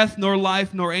neither death, nor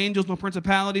life, nor angels, nor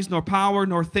principalities, nor power,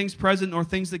 nor things present, nor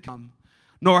things that come,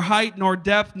 nor height, nor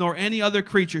depth, nor any other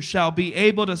creature shall be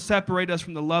able to separate us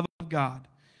from the love of God,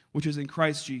 which is in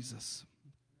Christ Jesus.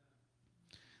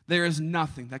 There is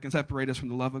nothing that can separate us from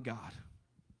the love of God.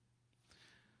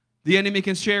 The enemy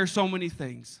can share so many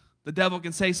things. The devil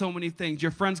can say so many things.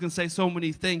 Your friends can say so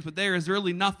many things, but there is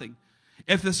really nothing.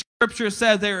 If the scripture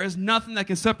says there is nothing that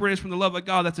can separate us from the love of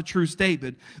God, that's a true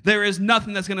statement. There is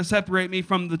nothing that's going to separate me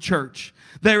from the church.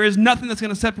 There is nothing that's going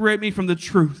to separate me from the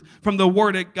truth, from the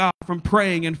word of God, from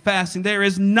praying and fasting. There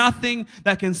is nothing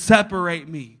that can separate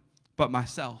me but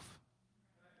myself.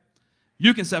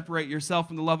 You can separate yourself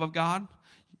from the love of God.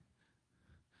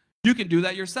 You can do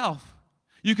that yourself.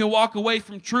 You can walk away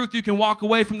from truth. You can walk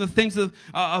away from the things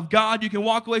of God. You can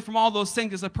walk away from all those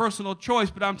things. It's a personal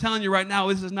choice. But I'm telling you right now,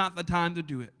 this is not the time to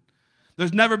do it.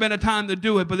 There's never been a time to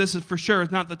do it, but this is for sure.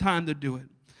 It's not the time to do it.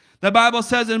 The Bible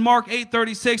says in Mark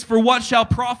 8:36, For what shall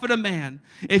profit a man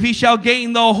if he shall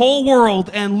gain the whole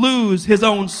world and lose his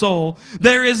own soul?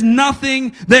 There is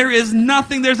nothing, there's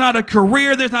not a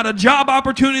career, there's not a job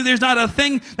opportunity, there's not a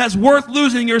thing that's worth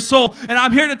losing your soul. And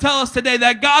I'm here to tell us today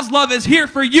that God's love is here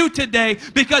for you today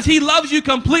because he loves you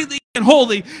completely and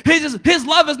holy. His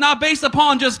love is not based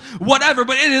upon just whatever,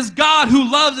 but it is God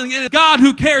who loves and it is God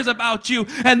who cares about you.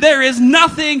 And there is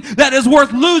nothing that is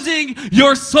worth losing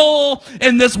your soul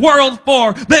in this world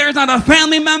for. There is not a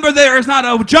family member. There is not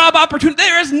a job opportunity.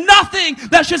 There is nothing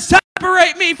that should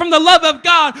separate me from the love of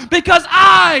God because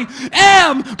I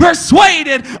am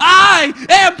persuaded. I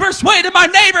am persuaded, my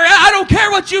neighbor. I don't care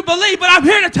what you believe, but I'm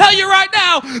here to tell you right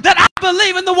now that I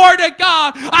believe in the Word of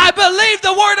God. I believe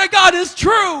the Word of God is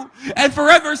true and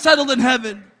forever settled in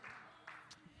heaven.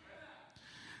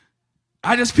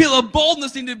 I just feel a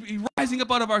boldness need to be rising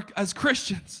up out of as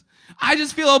Christians. I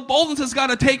just feel a boldness has got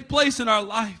to take place in our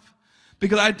life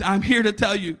because I'm here to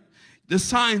tell you the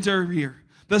signs are here.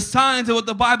 The signs of what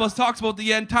the Bible talks about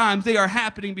the end times, they are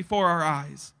happening before our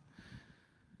eyes.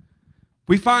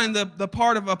 We find the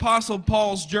part of Apostle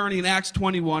Paul's journey in Acts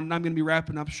 21, and I'm going to be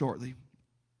wrapping up shortly.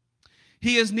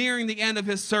 He is nearing the end of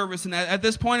his service, and at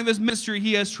this point of his ministry,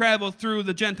 he has traveled through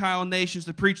the Gentile nations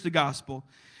to preach the gospel.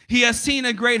 He has seen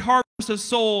a great harvest of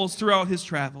souls throughout his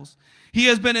travels. He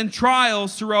has been in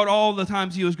trials throughout all the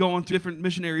times he was going through different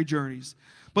missionary journeys.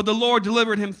 But the Lord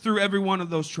delivered him through every one of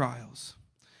those trials.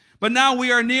 But now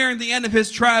we are nearing the end of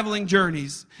his traveling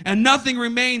journeys, and nothing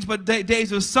remains but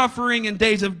days of suffering and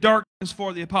days of darkness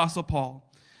for the Apostle Paul.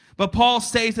 But Paul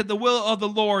states that the will of the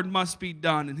Lord must be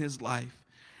done in his life.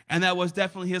 And that was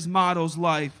definitely his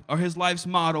life's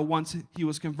motto once he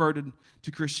was converted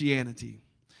to Christianity.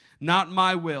 Not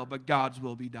my will, but God's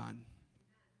will be done.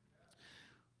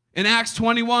 In Acts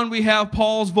 21, we have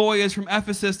Paul's voyage from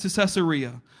Ephesus to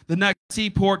Caesarea, the next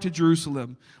seaport to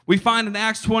Jerusalem. We find in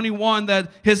Acts 21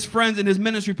 that his friends and his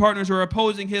ministry partners are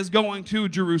opposing his going to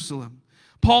Jerusalem.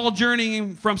 Paul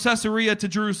journeying from Caesarea to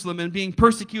Jerusalem and being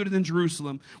persecuted in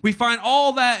Jerusalem. We find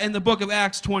all that in the book of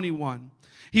Acts 21.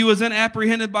 He was then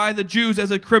apprehended by the Jews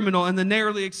as a criminal and then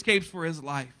narrowly escapes for his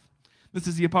life. This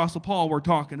is the Apostle Paul we're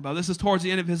talking about. This is towards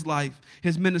the end of his life,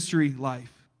 his ministry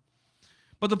life.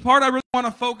 But the part I really want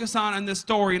to focus on in this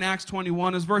story in Acts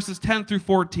 21 is verses 10 through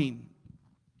 14.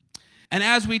 And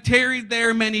as we tarried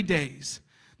there many days,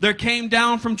 there came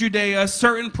down from Judea a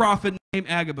certain prophet named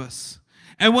Agabus.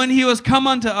 And when he was come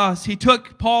unto us, he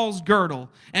took Paul's girdle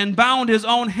and bound his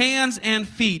own hands and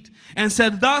feet and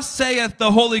said, Thus saith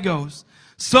the Holy Ghost,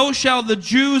 so shall the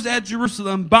Jews at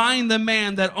Jerusalem bind the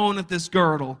man that owneth this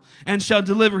girdle, and shall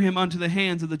deliver him unto the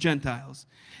hands of the Gentiles.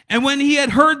 And when he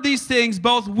had heard these things,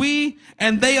 both we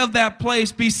and they of that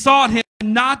place besought him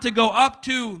not to go up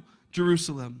to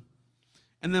Jerusalem.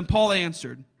 And then Paul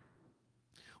answered,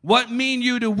 What mean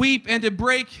you to weep and to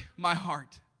break my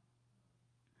heart?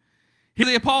 Here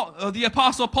the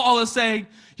Apostle Paul is saying,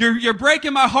 You're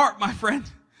breaking my heart, my friend.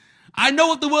 I know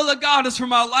what the will of God is for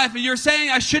my life, and you're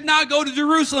saying I should not go to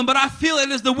Jerusalem, but I feel it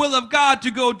is the will of God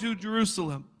to go to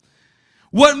Jerusalem.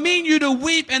 What mean you to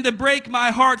weep and to break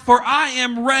my heart? For I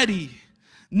am ready,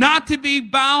 not to be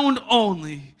bound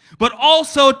only, but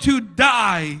also to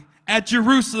die at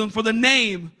Jerusalem for the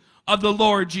name of the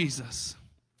Lord Jesus.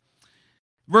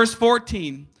 Verse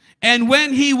 14, and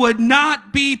when he would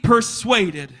not be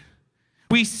persuaded,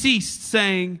 we ceased,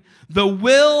 saying, the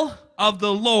will of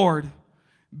the Lord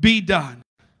be done.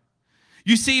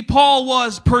 You see, Paul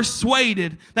was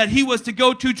persuaded that he was to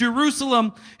go to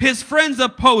Jerusalem. His friends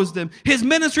opposed him. His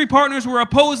ministry partners were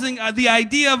opposing the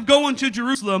idea of going to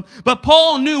Jerusalem. But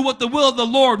Paul knew what the will of the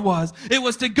Lord was. It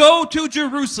was to go to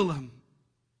Jerusalem.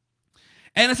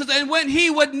 And it says, and when he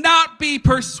would not be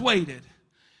persuaded,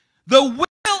 the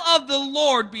will of the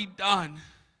Lord be done.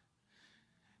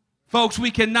 Folks,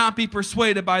 we cannot be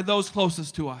persuaded by those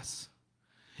closest to us.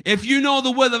 If you know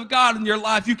the will of God in your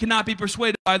life, you cannot be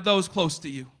persuaded by those close to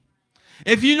you.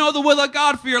 If you know the will of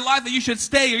God for your life, that you should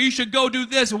stay or you should go do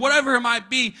this or whatever it might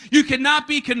be, you cannot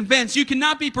be convinced. You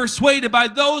cannot be persuaded by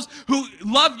those who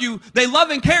love you. They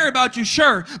love and care about you,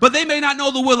 sure, but they may not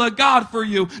know the will of God for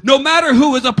you. No matter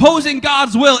who is opposing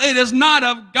God's will, it is not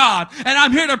of God. And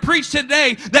I'm here to preach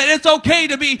today that it's okay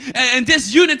to be in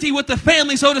disunity with the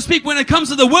family, so to speak, when it comes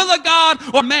to the will of God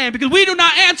or man, because we do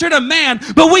not answer to man,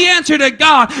 but we answer to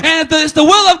God. And if it's the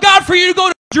will of God for you to go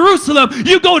to Jerusalem,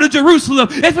 you go to Jerusalem.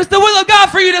 If it's the will of God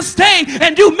for you to stay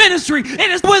and do ministry,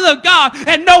 it is the will of God,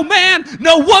 and no man,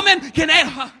 no woman can.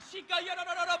 I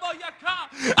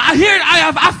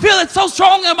feel it so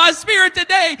strong in my spirit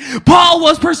today. Paul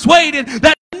was persuaded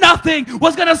that nothing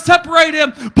was going to separate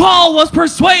him. Paul was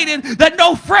persuaded that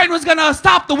no friend was going to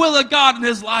stop the will of God in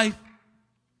his life.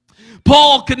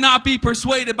 Paul could not be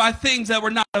persuaded by things that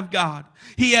were not of God.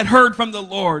 He had heard from the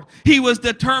Lord. He was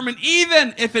determined,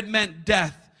 even if it meant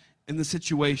death in the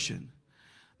situation.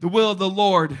 The will of the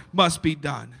Lord must be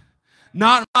done.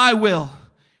 Not my will,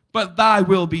 but thy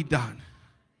will be done.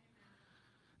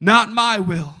 Not my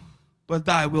will, but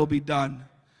thy will be done.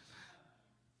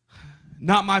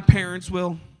 Not my parents'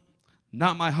 will,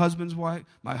 not my husband's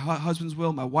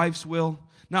will, my wife's will,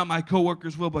 not my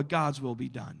co-worker's will, but God's will be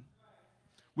done.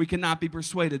 We cannot be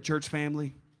persuaded, church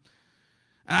family.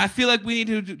 And I feel like we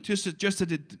need to just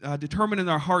determine in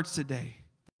our hearts today,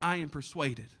 I am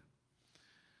persuaded.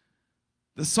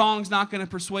 The song's not going to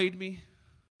persuade me.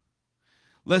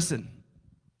 Listen,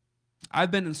 I've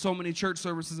been in so many church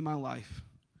services in my life.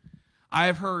 I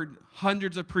have heard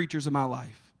hundreds of preachers in my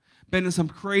life. Been in some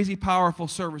crazy powerful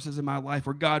services in my life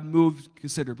where God moved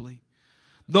considerably.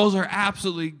 Those are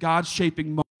absolutely God-shaping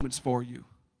moments for you.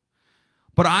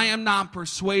 But I am not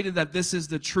persuaded that this is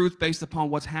the truth based upon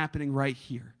what's happening right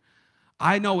here.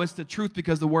 I know it's the truth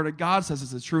because the Word of God says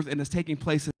it's the truth, and it's taking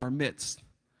place in our midst.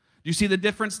 Do you see the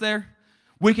difference there?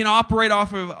 We can operate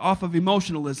off of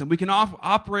emotionalism. We can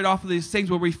operate off of these things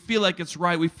where we feel like it's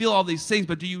right. We feel all these things,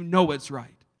 but do you know it's right?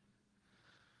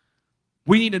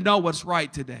 We need to know what's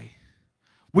right today.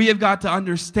 We have got to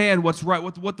understand what's right,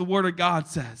 what the Word of God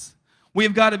says. We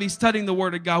have got to be studying the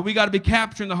Word of God. We got to be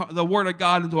capturing the Word of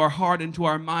God into our heart, into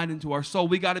our mind, into our soul.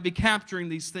 We got to be capturing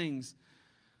these things.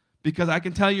 Because I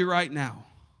can tell you right now,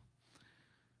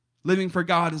 living for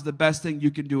God is the best thing you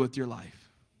can do with your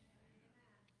life.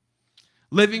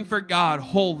 Living for God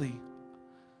wholly,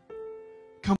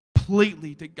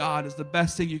 completely to God is the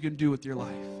best thing you can do with your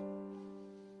life.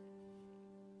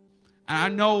 And I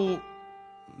know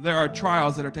there are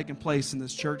trials that are taking place in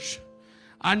this church.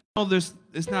 I know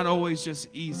it's not always just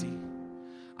easy.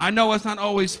 I know it's not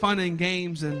always fun and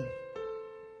games, and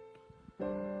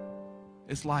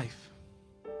it's life.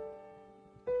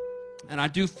 And I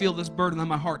do feel this burden on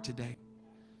my heart today,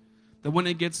 that when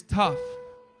it gets tough,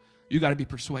 you got to be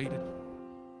persuaded.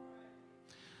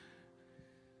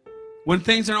 When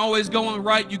things aren't always going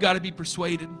right, you got to be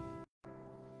persuaded.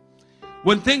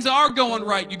 When things are going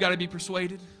right, you got to be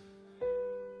persuaded.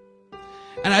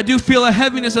 And I do feel a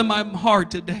heaviness in my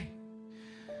heart today,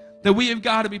 that we have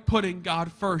got to be putting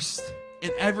God first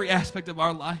in every aspect of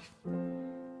our life.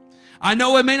 I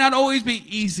know it may not always be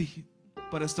easy,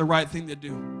 but it's the right thing to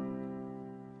do.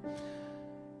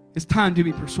 It's time to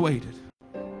be persuaded.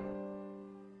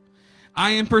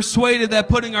 I am persuaded that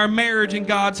putting our marriage in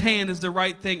God's hand is the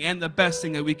right thing and the best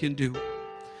thing that we can do.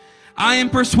 I am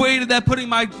persuaded that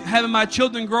having my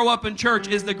children grow up in church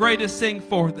is the greatest thing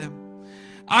for them.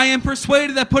 I am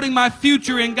persuaded that putting my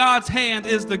future in God's hand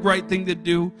is the great thing to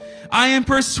do. I am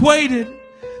persuaded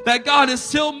that God is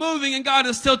still moving and God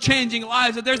is still changing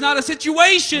lives, that there's not a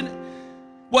situation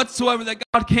whatsoever that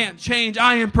God can't change.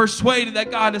 I am persuaded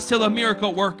that God is still a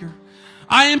miracle worker.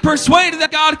 I am persuaded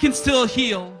that God can still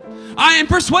heal. I am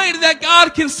persuaded that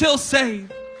God can still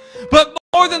save. But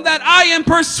more than that, I am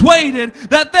persuaded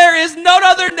that there is no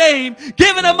other name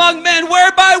given among men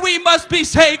whereby we must be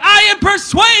saved. I am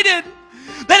persuaded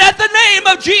that at the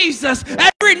name of Jesus,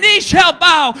 every knee shall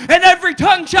bow and every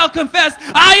tongue shall confess.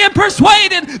 I am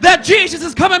persuaded that Jesus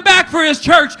is coming back for his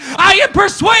church. I am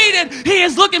persuaded he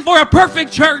is looking for a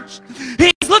perfect church.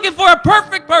 He is looking for a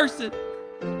perfect person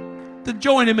to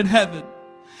join him in heaven.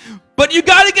 But you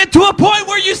got to get to a point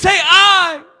where you say,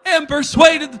 I am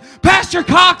persuaded. Pastor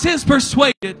Cox is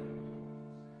persuaded.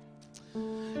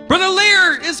 Brother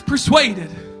Lear is persuaded.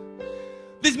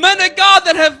 These men of God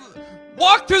that have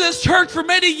walked through this church for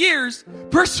many years,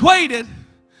 persuaded.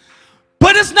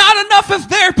 But it's not enough if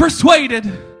they're persuaded.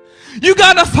 You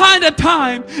got to find a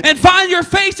time and find your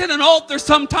face in an altar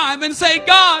sometime and say,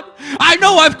 God, I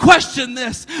know I've questioned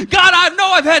this. God, I know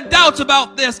I've had doubts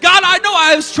about this. God, I know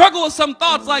I have struggled with some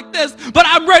thoughts like this, but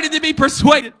I'm ready to be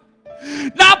persuaded.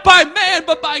 Not by man,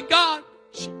 but by God.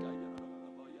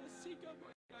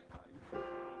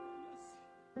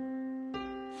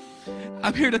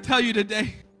 I'm here to tell you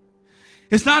today,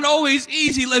 it's not always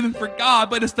easy living for God,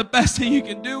 but it's the best thing you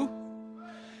can do.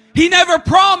 He never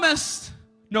promised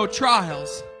no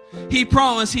trials. He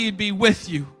promised he'd be with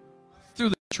you through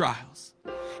the trials.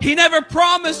 He never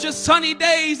promised just sunny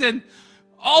days and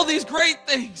all these great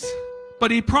things,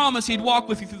 but he promised he'd walk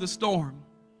with you through the storm.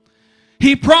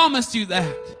 He promised you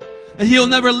that he'll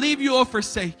never leave you or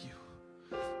forsake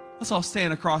you. Let's all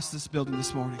stand across this building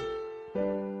this morning.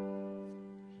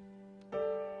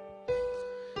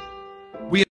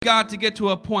 We have got to get to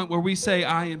a point where we say,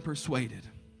 I am persuaded.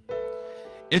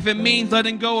 If it means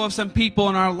letting go of some people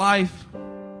in our life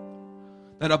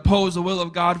that oppose the will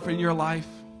of God for your life,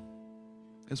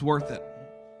 it's worth it.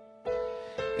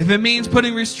 If it means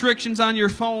putting restrictions on your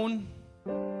phone,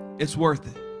 it's worth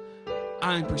it.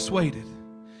 I am persuaded.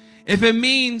 If it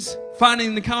means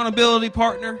finding an accountability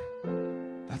partner,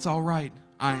 that's all right.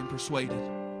 I am persuaded.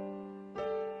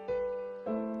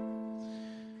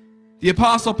 The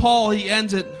Apostle Paul, he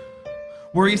ends it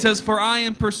where he says, for I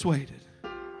am persuaded.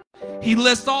 He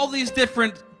lists all these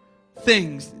different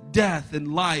things, death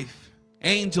and life,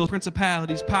 angels,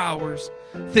 principalities, powers,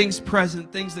 things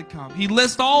present, things that come. He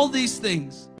lists all these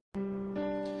things.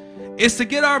 It's to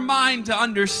get our mind to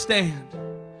understand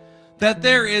that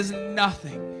there is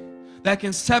nothing that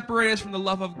can separate us from the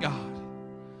love of God.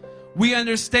 We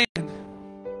understand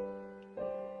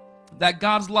that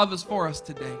God's love is for us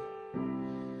today.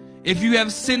 If you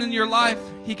have sin in your life,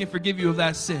 he can forgive you of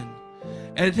that sin.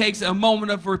 And it takes a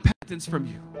moment of repentance from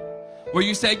you, where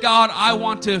you say, God, I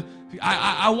want to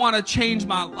I want to change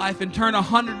my life and turn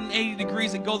 180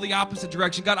 degrees and go the opposite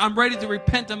direction. God, I'm ready to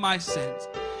repent of my sins.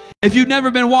 If you've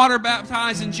never been water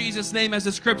baptized in Jesus' name, as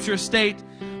the scriptures state,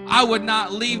 I would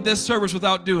not leave this service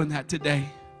without doing that today.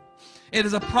 It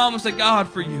is a promise of God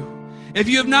for you. If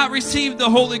you have not received the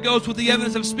Holy Ghost with the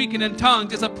evidence of speaking in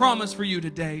tongues, it's a promise for you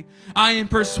today. I am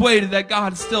persuaded that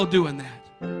God is still doing that.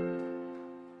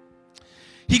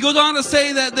 He goes on to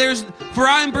say that for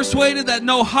I am persuaded that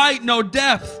no height, no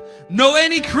depth, no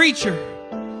any creature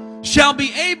shall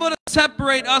be able to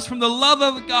separate us from the love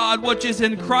of God which is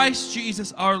in Christ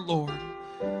Jesus our Lord.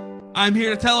 I'm here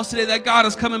to tell us today that God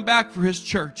is coming back for His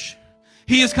church.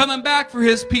 He is coming back for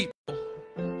His people.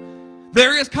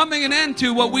 There is coming an end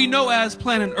to what we know as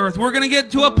planet Earth. We're going to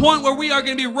get to a point where we are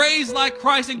going to be raised like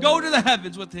Christ and go to the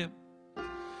heavens with Him.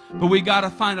 But we got to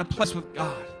find a place with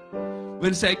God. We're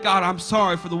going to say, God, I'm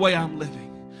sorry for the way I'm living.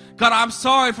 God, I'm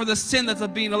sorry for the sin that's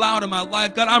being allowed in my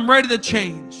life. God, I'm ready to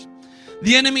change.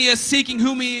 The enemy is seeking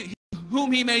whom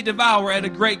he may devour at a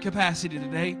great capacity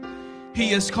today.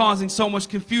 He is causing so much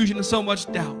confusion and so much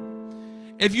doubt.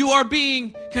 If you are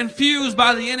being confused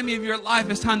by the enemy of your life,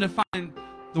 it's time to find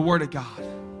the Word of God.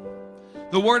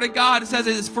 The Word of God, it says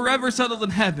it is forever settled in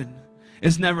heaven.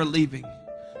 It's never leaving.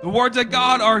 The words of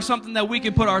God are something that we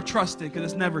can put our trust in because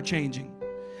it's never changing.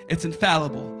 It's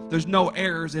infallible. There's no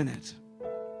errors in it.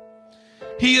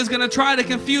 He is going to try to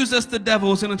confuse us. The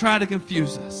devil is going to try to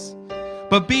confuse us.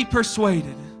 But be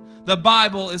persuaded. The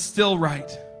Bible is still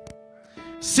right.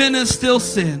 Sin is still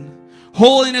sin.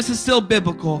 Holiness is still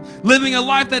biblical. Living a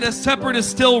life that is separate is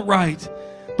still right.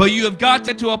 But you have got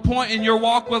to get to a point in your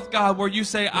walk with God where you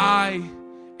say, I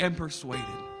am persuaded.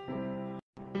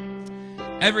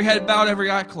 Every head bowed,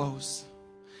 every eye closed.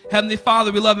 Heavenly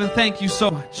Father, we love and thank you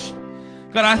so much.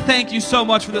 God, I thank you so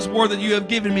much for this word that you have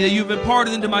given me, that you've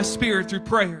imparted into my spirit through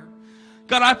prayer.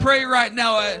 God, I pray right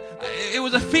now, it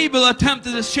was a feeble attempt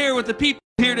to share with the people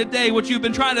here today what you've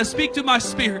been trying to speak to my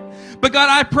spirit. But God,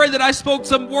 I pray that I spoke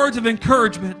some words of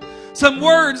encouragement. Some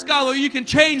words, God, where you can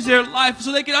change their life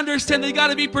so they can understand they got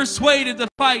to be persuaded to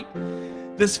fight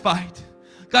this fight.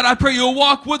 God, I pray you'll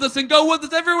walk with us and go with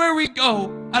us everywhere we go.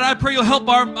 And I pray you'll help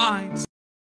our minds.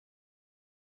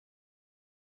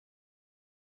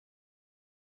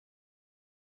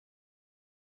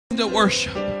 To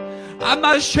worship. I'm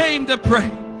not ashamed to pray.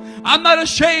 I'm not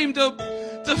ashamed to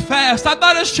fast. I'm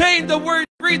not ashamed to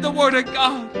read the Word of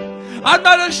God. I'm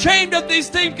not ashamed of these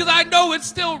things because I know it's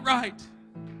still right.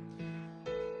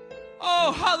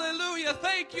 Oh, hallelujah.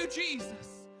 Thank you,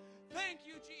 Jesus. Thank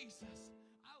you, Jesus.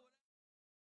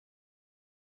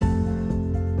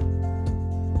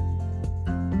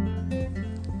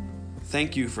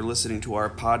 Thank you for listening to our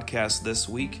podcast this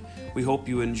week. We hope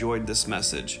you enjoyed this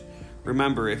message.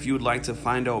 Remember, if you would like to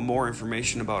find out more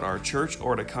information about our church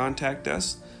or to contact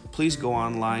us, please go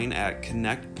online at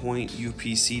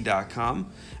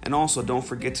connectpointupc.com. And also don't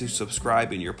forget to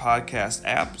subscribe in your podcast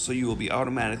app so you will be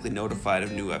automatically notified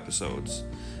of new episodes.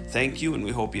 Thank you, and we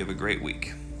hope you have a great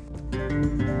week.